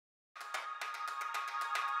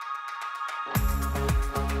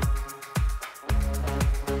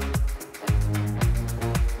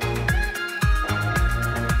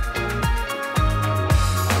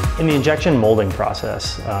In the injection molding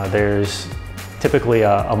process, there's typically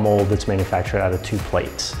a mold that's manufactured out of 2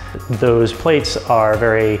 plates. Those plates are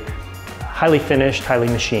very highly finished, highly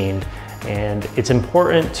machined, and it's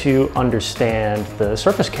important to understand the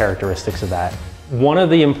surface characteristics of that. One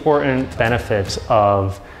of the important benefits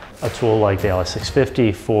of a tool like the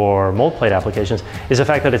LS650 for mold plate applications is the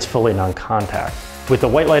fact that it's fully non-contact. With the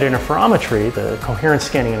white light interferometry, the coherence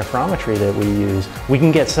scanning interferometry that we use, we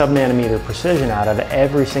can get sub-nanometer precision out of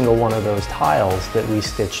every single one of those tiles that we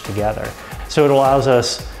stitch together. So it allows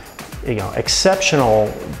us, exceptional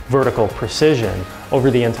vertical precision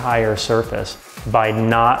over the entire surface. By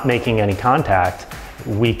not making any contact,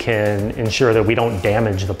 we can ensure that we don't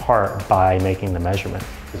damage the part by making the measurement.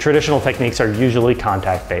 Traditional techniques are usually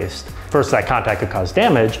contact-based. First, that contact could cause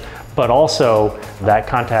damage, but also that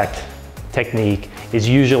contact technique is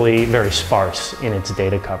usually very sparse in its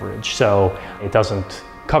data coverage. So it doesn't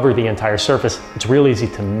cover the entire surface. It's real easy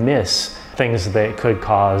to miss things that could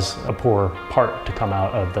cause a poor part to come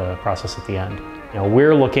out of the process at the end.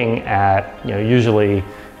 We're looking at usually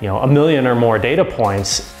 1 million or more data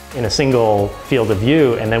points in a single field of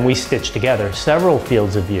view, and then we stitch together several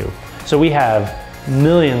fields of view. So we have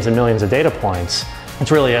millions and millions of data points.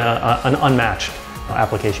 It's really an unmatched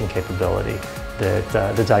application capability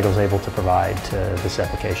that Zygo is able to provide to this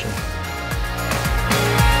application.